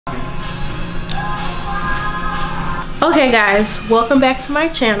Okay guys, welcome back to my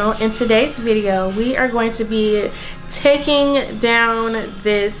channel. In today's video we are going to be taking down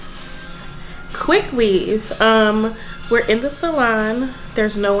this quick weave. We're in the salon.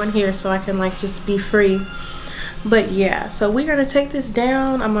 There's no one here, so I can like just be free. But yeah, so we're gonna take this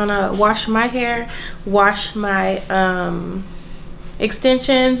down. I'm gonna wash my hair, wash my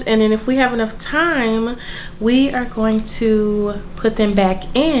extensions, and then if we have enough time we are going to put them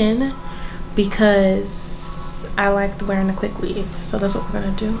back in because I liked wearing a quick weave, so that's what we're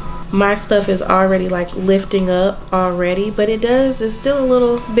gonna do. My stuff is already like lifting up already, but it's still a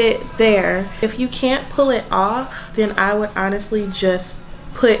little bit there. If you can't pull it off, then I would honestly just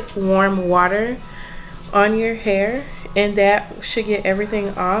put warm water on your hair and that should get everything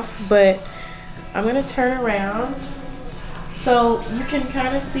off. But I'm gonna turn around so you can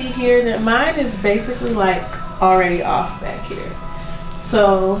kind of see here that mine is basically like already off back here,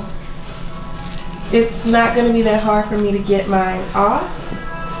 so it's not going to be that hard for me to get mine off.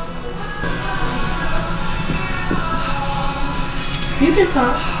 You can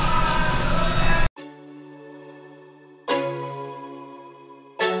talk.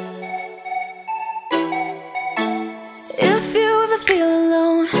 If you ever feel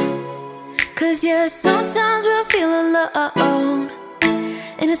alone, 'cause yeah, sometimes we'll feel alone.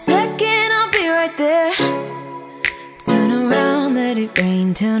 In a second I'll be right there. Turn around, let it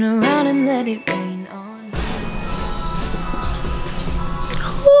rain. Turn around and let it rain on me.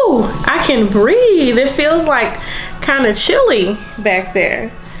 Ooh, I can breathe. It feels like kind of chilly back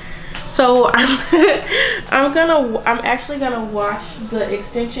there. So I'm actually gonna wash the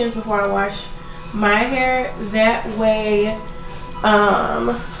extensions before I wash my hair. That way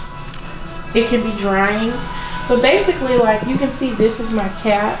it can be drying. But basically, like you can see, this is my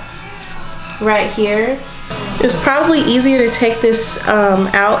cap right here. It's probably easier to take this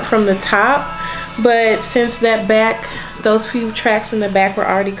out from the top, but since those few tracks in the back were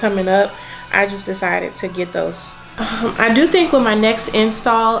already coming up, I just decided to get those. I do think with my next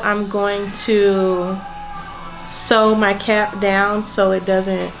install, I'm going to sew my cap down so it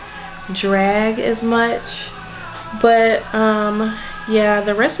doesn't drag as much. But yeah,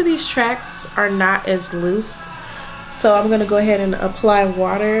 the rest of these tracks are not as loose, so I'm gonna go ahead and apply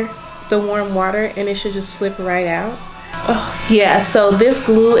water, the warm water, and it should just slip right out. Oh, yeah, so this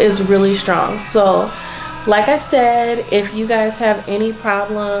glue is really strong. So like I said, if you guys have any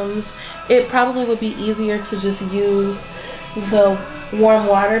problems, it probably would be easier to just use the warm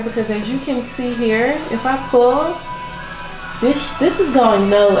water, because as you can see here, if I pull this is going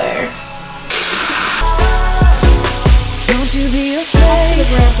nowhere. Don't you be afraid to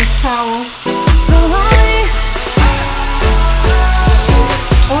grab the towel.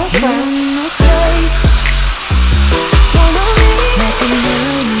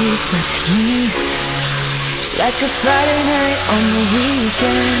 Like a Friday night on the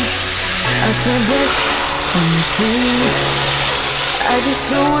weekend, I feel best when you're free. I just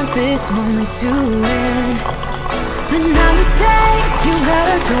don't want this moment to end. But now you say you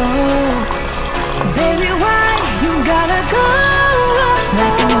gotta go, baby, why you gotta go?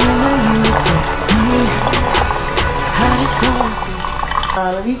 Like a mirror you reflect me. I just don't want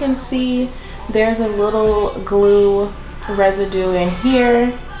this. If you can see, there's a little glue residue in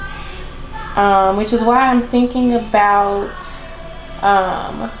here. Which is why I'm thinking about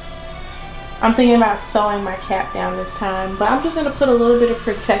sewing my cap down this time. But I'm just gonna put a little bit of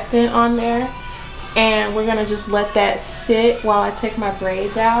protectant on there, and we're gonna just let that sit while I take my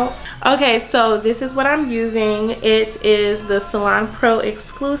braids out. Okay, so this is what I'm using. It is the Salon Pro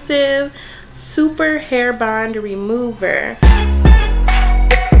exclusive Super Hair Bond Remover.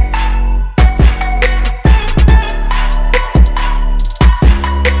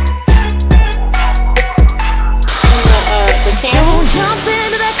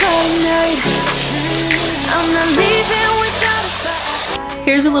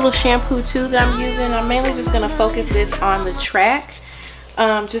 Here's a little shampoo too that I'm using. I'm mainly just going to focus this on the track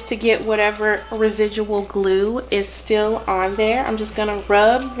just to get whatever residual glue is still on there. I'm just going to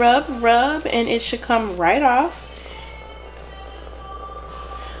rub, rub, rub, and it should come right off.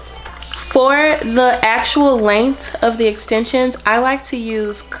 For the actual length of the extensions, I like to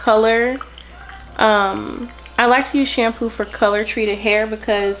use color. I like to use shampoo for color treated hair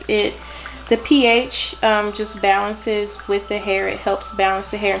because the pH just balances with the hair. It helps balance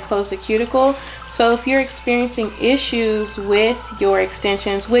the hair and close the cuticle. So if you're experiencing issues with your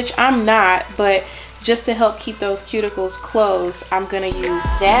extensions, which I'm not, but just to help keep those cuticles closed, I'm gonna use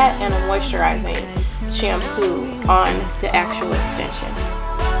that and a moisturizing shampoo on the actual extension.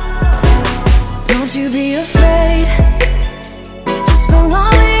 Don't you be afraid, just follow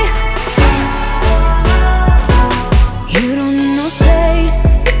me.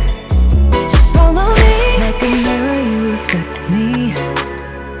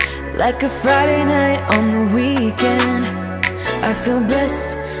 like a Friday night on the weekend. I feel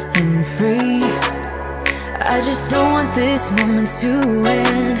blessed and free. I just don't want this moment to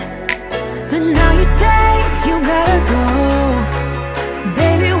end. But now you say you gotta go.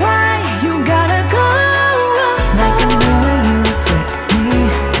 Baby, why you gotta go? Like a mirror you reflect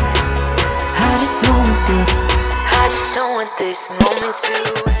me. I just don't want this. I just don't want this moment to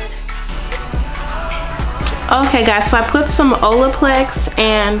end. Okay guys, so I put some Olaplex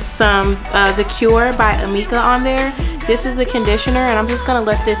and some The Cure by Amika on there. This is the conditioner, and I'm just gonna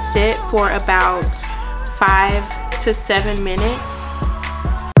let this sit for about 5 to 7 minutes.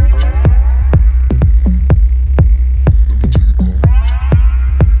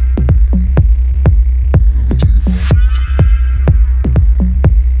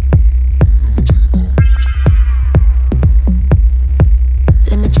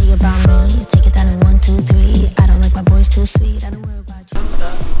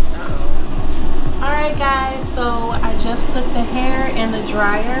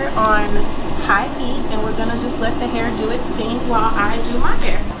 Dryer on high heat, and we're gonna just let the hair do its thing while I do my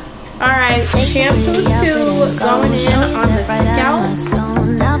hair. Alright, shampoo 2 going in on the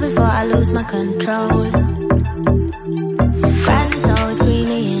scalp. Now before I lose my control. Grass is always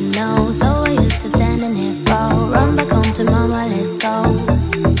greener, you know. So I used to standing here for. Run back home to mama, let's go.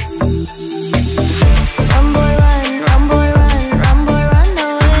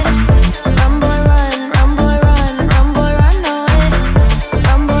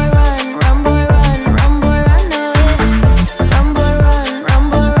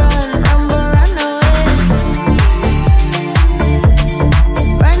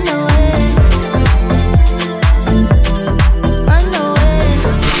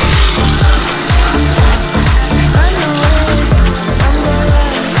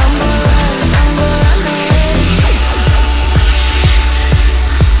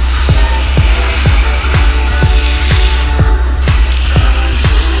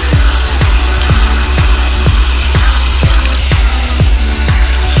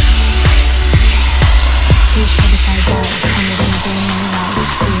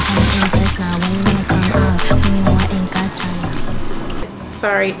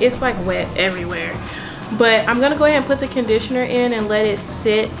 Sorry, it's like wet everywhere. But I'm gonna go ahead and put the conditioner in and let it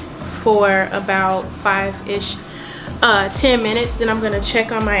sit for about 10 minutes. Then I'm gonna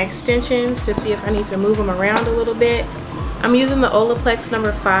check on my extensions to see if I need to move them around a little bit. I'm using the Olaplex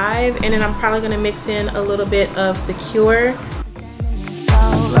number 5, and then I'm probably gonna mix in a little bit of The Cure.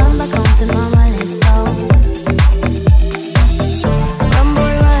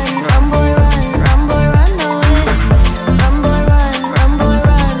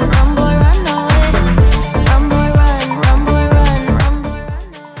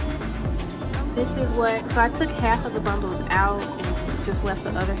 So I took half of the bundles out and just left the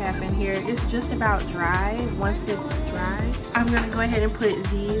other half in here. It's just about dry. Once it's dry, I'm gonna go ahead and put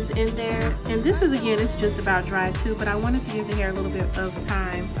these in there. And this is, again, it's just about dry too, but I wanted to give the hair a little bit of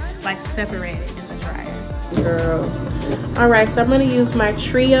time, like separated in the dryer. Girl. All right, so I'm gonna use my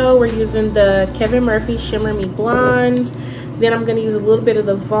trio. We're using the Kevin Murphy Shimmer Me Blonde. Then I'm gonna use a little bit of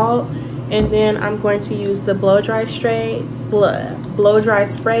the Vault, and then I'm going to use the blow dry spray.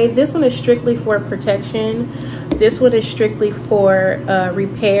 This one is strictly for protection. This one is strictly for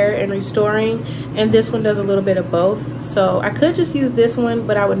repair and restoring, and this one does a little bit of both. So I could just use this one,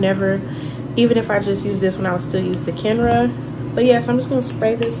 but I would never, even if I just use this one, I would still use the Kenra. But yes, I'm just gonna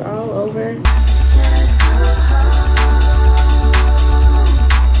spray this all over.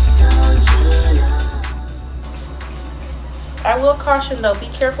 I will caution though, be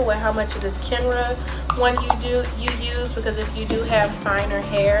careful with how much of this Kenra one you use, because if you do have finer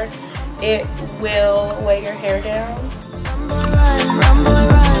hair, it will weigh your hair down.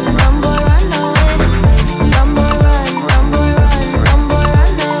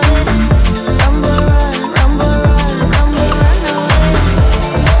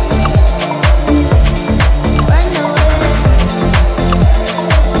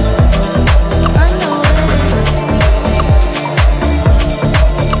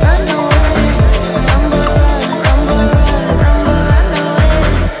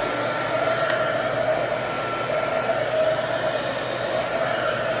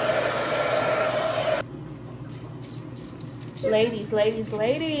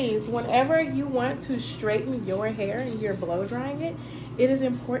 Ladies, whenever you want to straighten your hair and you're blow drying it, it is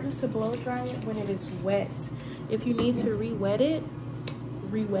important to blow dry it when it is wet. If you need to re-wet it,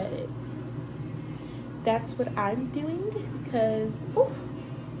 re-wet it. That's what I'm doing because oof,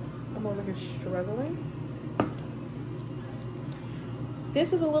 I'm over here struggling.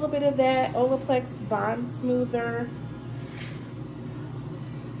 This is a little bit of that Olaplex Bond Smoother.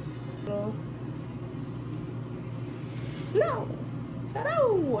 No. No.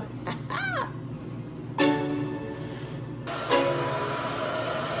 No.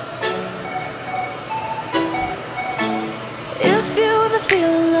 If you ever feel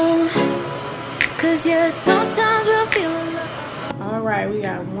alone, 'cause yeah, sometimes we'll feel alone. Alright, we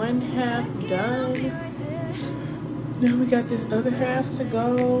got one half done. Now we got this other half to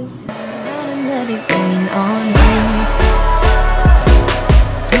go. And let it rain on me.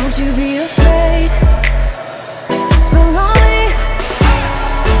 Don't you be afraid. Just follow me.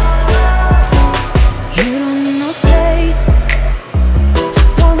 You don't need no space.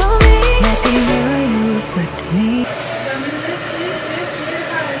 Just follow me. Like a mirror, you reflect me.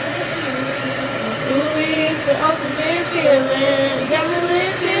 Got me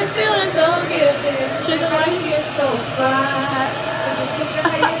living, feeling so good. Sugar, how you get so fly? Sugar,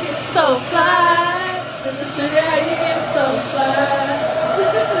 how you get so fly? Sugar, how you get so fly?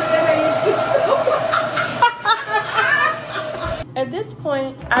 Sugar, how you get so fly? At this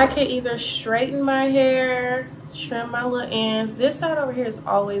point, I can either straighten my hair, trim my little ends. This side over here is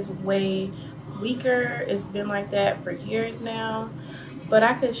always way weaker. It's been like that for years now. But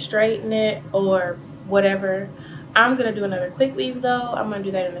I could straighten it or whatever. I'm gonna do another quick weave though. I'm gonna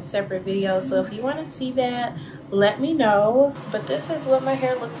do that in a separate video, so if you want to see that, let me know. But this is what my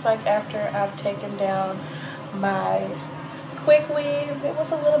hair looks like after I've taken down my quick weave. It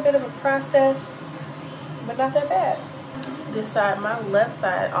was a little bit of a process, but not that bad. This side, my left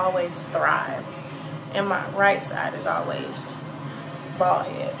side always thrives, and my right side is always bald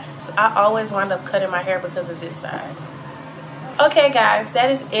head. So I always wind up cutting my hair because of this side. Okay guys, that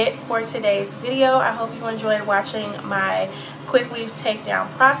is it for today's video. I hope you enjoyed watching my quick weave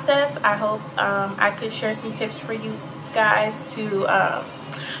takedown process. I hope I could share some tips for you guys to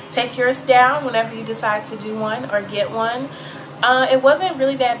take yours down whenever you decide to do one or get one. It wasn't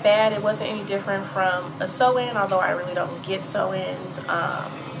really that bad. It wasn't any different from a sew-in, although I really don't get sew-ins.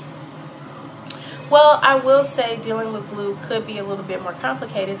 Well, I will say dealing with glue could be a little bit more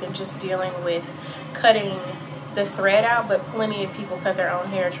complicated than just dealing with cutting the thread out, but plenty of people cut their own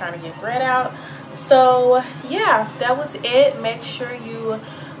hair trying to get thread out. So yeah, that was it. Make sure you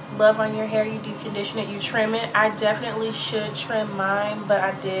love on your hair, you deep condition it, you trim it. I definitely should trim mine, but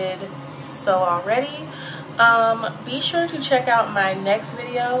I did so already. Be sure to check out my next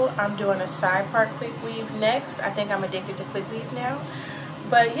video. I'm doing a side part quick weave next. I think I'm addicted to quick weaves now.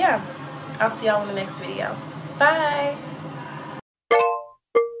 But yeah, I'll see y'all in the next video. Bye.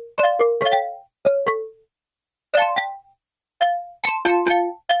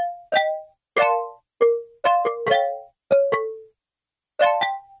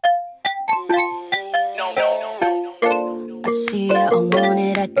 See it, I want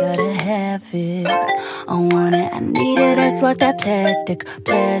it, I gotta have it. I want it, I need it, I swap that plastic.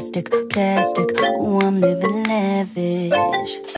 Ooh, I'm living lavish.